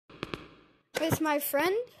with my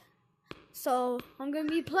friend, so I'm gonna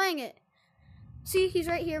be playing it. See, he's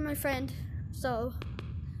right here, my friend. So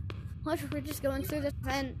we're just going through this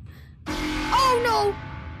event. Oh no!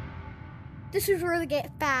 This is where they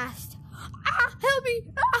get fast. Ah, help me!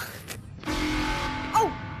 Ah.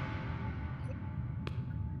 Oh!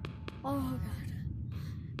 Oh god.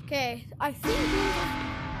 Okay, I think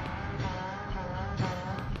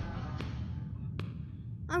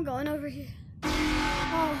I'm going over here.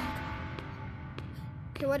 Oh.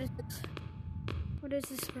 Okay, what is this? What is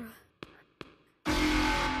this, bro?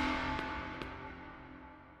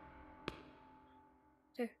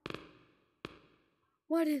 There.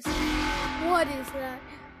 What is that? What is that?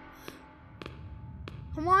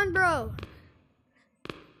 Come on, bro.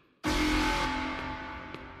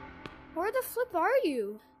 Where the flip are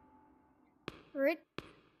you? Right?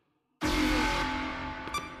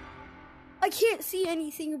 I can't see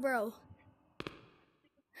anything, bro.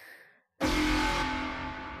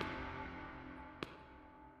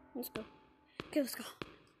 Let's go. Okay, let's go.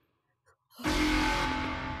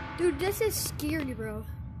 Dude, this is scary, bro.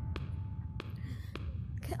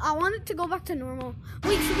 Okay, I want it to go back to normal.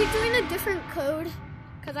 Wait, should we do in a different code?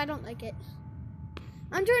 Because I don't like it.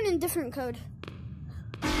 I'm doing in different code.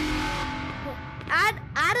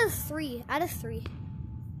 Add a 3. Add a 3.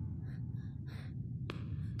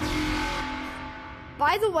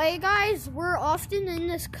 By the way, guys, we're often in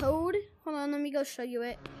this code. Hold on, let me go show you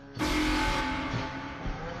it.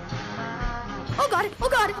 Oh god! Oh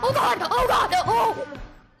god! Oh god! Oh god! Oh!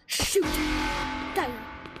 Shoot! Damn.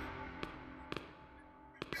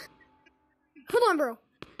 Hold on, bro.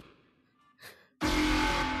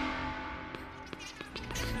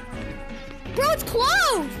 Bro, it's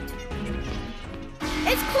closed!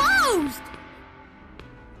 It's closed!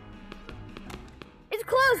 It's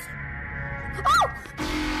closed! Oh!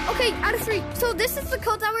 Okay, out of 3. So this is the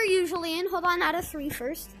code that we're usually in. Hold on, out of 3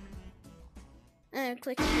 first. And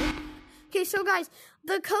click enter. Okay, so guys,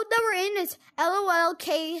 the code that we're in is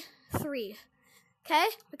LOLK3. Okay?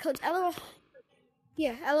 The code's LOL.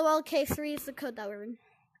 Yeah, LOLK3 is the code that we're in.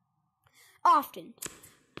 Often.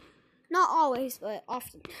 Not always, but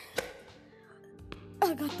often.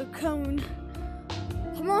 I got the cone.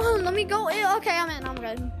 Come on, let me go in. Okay, I'm in. I'm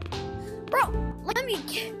good. Bro, let me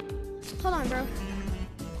get... Hold on, bro.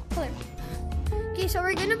 Hold on. Okay, so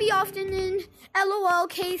we're gonna be often in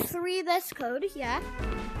LOLK3, this code. Yeah.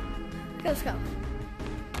 Okay, let's go.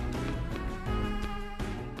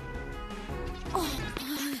 Oh,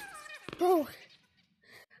 bro.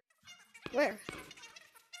 Where?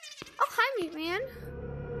 Oh, hi, meat man.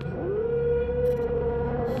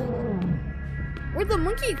 We're the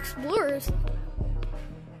monkey explorers.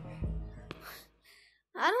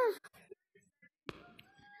 I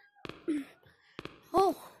don't...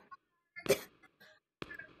 Oh.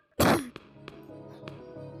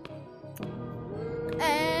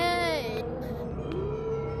 Hey.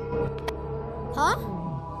 Huh?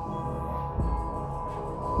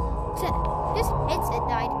 His headset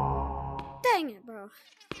died. Dang it, bro.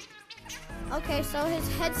 Okay, so his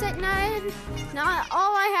headset died. Now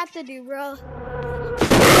all I have to do, bro,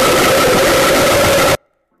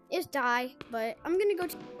 is die. But I'm gonna go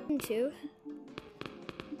to 2.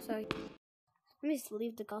 Sorry. Let me just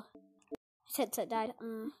leave the call. His headset died.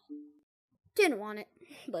 Didn't want it,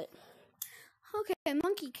 but okay.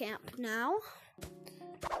 Monkey camp now.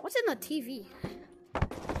 What's in the TV?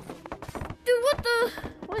 Dude,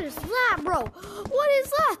 what is that, bro? What is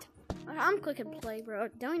that? I'm clicking play, bro.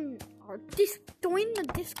 Join the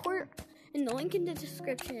Discord in the link in the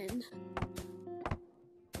description.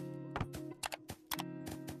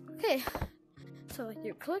 Okay, so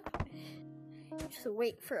you click. Just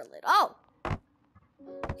wait for a little. Oh,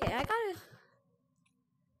 okay, I gotta.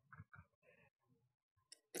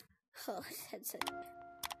 Oh, headset.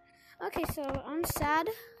 Okay, so I'm sad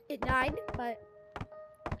it died, but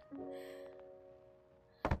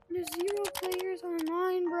there's 0 players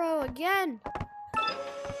online, bro. Again.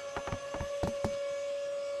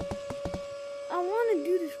 I want to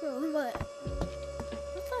do this, bro, but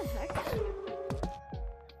what the heck?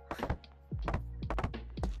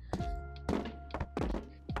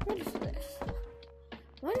 What is this?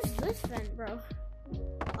 What is this then, bro?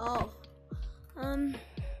 Oh,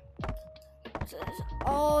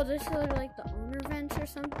 oh, this is like the owner vents or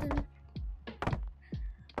something.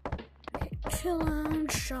 Okay, chill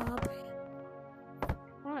lounge shop.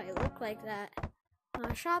 Why do I look like that?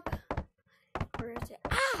 Shop. Where is it?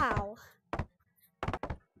 Ow!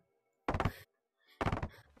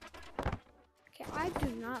 Okay, I do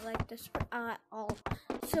not like this at all.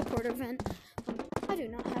 Support event. I do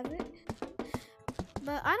not have it.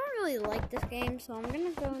 But I don't really like this game, so I'm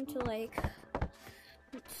gonna go into like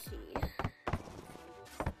Let's see.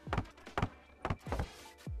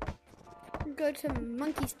 Go to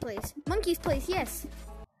Monkey's place. Monkey's place, yes.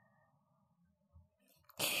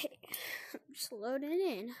 Okay, just loading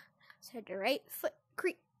in. Let's head to right foot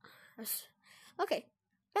creep. Okay,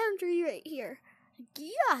 boundary right here.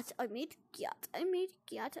 Gyat, I made gyat. I made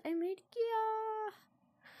gyat. I made gyat.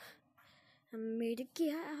 I made a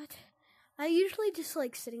gyat. I usually just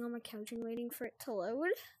like sitting on my couch and waiting for it to load.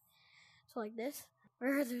 So like this,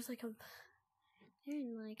 where there's like a,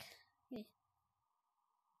 and like, yeah.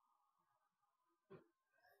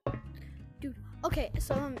 Dude, okay,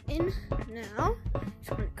 so I'm in now. Just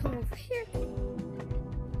gonna come over here.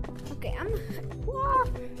 Okay, I'm. Whoa.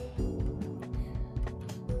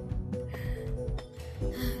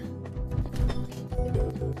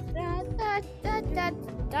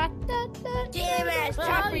 Damn it! It's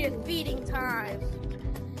time for your feeding time.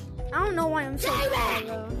 I don't know why I'm so bad,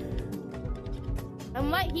 though. I'm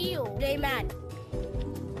right here. J-Man.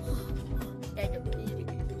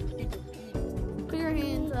 Put your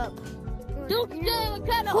hands up. Don't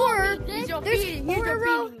kind of Horror. There's horror,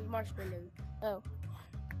 bro. Marshmallow. Oh.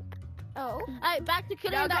 Alright, back to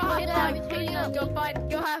killing that kid.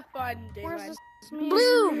 Go have fun, Where's J-Man.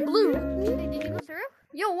 Blue. Hey, did you go through?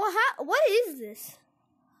 Yo, what is this?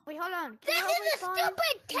 Wait, hold on. This is a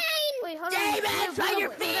stupid cane! Wait, hold on. David, try your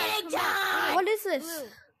feeding time! What is this?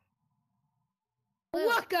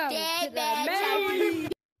 Welcome David, to the main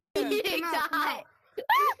feeding time.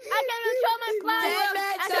 I'm gonna show my flower.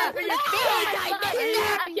 David, try for your feeding time!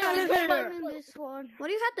 What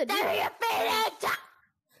do you have to do? Try for your feeding time!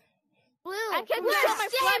 Blue, I can show my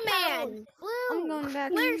flower. Blue, I'm going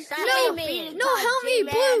back. Where's No, J-Man? no, help me,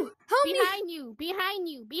 Blue. Help me. Behind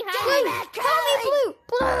you. Blue, David, help me, Blue.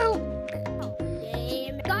 Blue.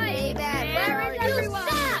 David, where are you?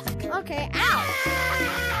 Stop! Okay,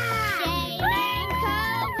 ow.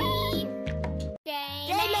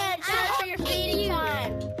 J-Man, try for your feeding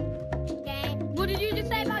time! What did you just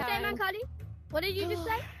say about J-Man, Cuddy? What did you just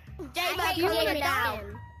say? J-Man, Do you want to calm die?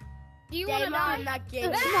 down. Do you want to die? I'm not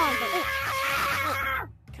getting Come on,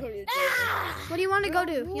 what do you want to go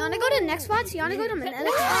to? You want to go to next spots? You want to go to next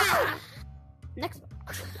spots? Next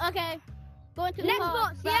spots. Okay. Going to the next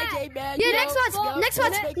box. Bye, J-Man. Yeah, next spots. Next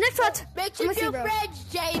spots. Next spots. Make sure I'ma see, you're bro. friends,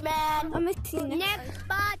 J-Man. I'm gonna see Next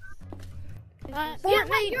spot. Yeah,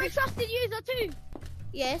 Fortnite. you're a trusted user too.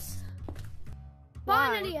 Yes.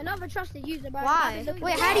 Finally, another trusted user, bro. Why?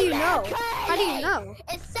 Wait, how do you know? How do you know?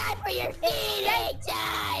 It's time for your feeding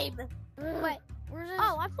time. Wait.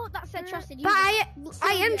 Oh, I thought that said trusted user. But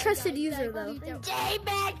I am trusted user though.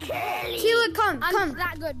 J-Man Curly. See, look, come. I'm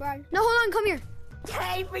that good, bro. No, hold on, come here.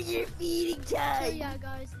 Time for your feeding So time. yeah,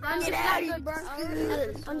 guys. I'm Get that out of good, bro.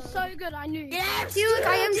 here. I'm so good. I knew. Get out, See, look,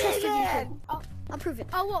 I am trusted J-Man. user. I'll prove it.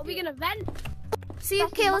 Oh, what? We gonna vent? See,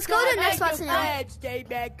 okay, let's go to next spots now. Friends,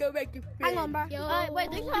 J-Man. Go make your friends. Hang on, bro.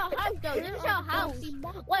 Wait, this is our house, though. This is our house.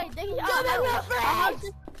 Wait, this is Go our make your house. Our friends. house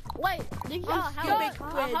is... Wait, this is our Go house. make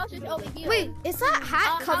Our friends. house is over here. Wait, is that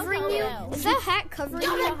hat Our covering house you? is Is that hat covering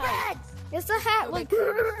Go you? make friends. Is the hat like?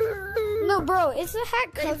 No, bro. Is the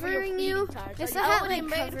hat covering you? Is the hat like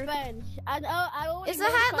covering? Is the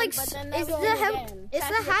hat like? Is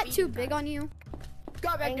the hat too big on you? Go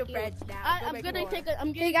make your friends now. I'm gonna take a...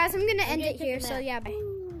 Hey guys, I'm gonna end it here. So yeah, bye.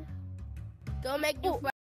 Go make your friends.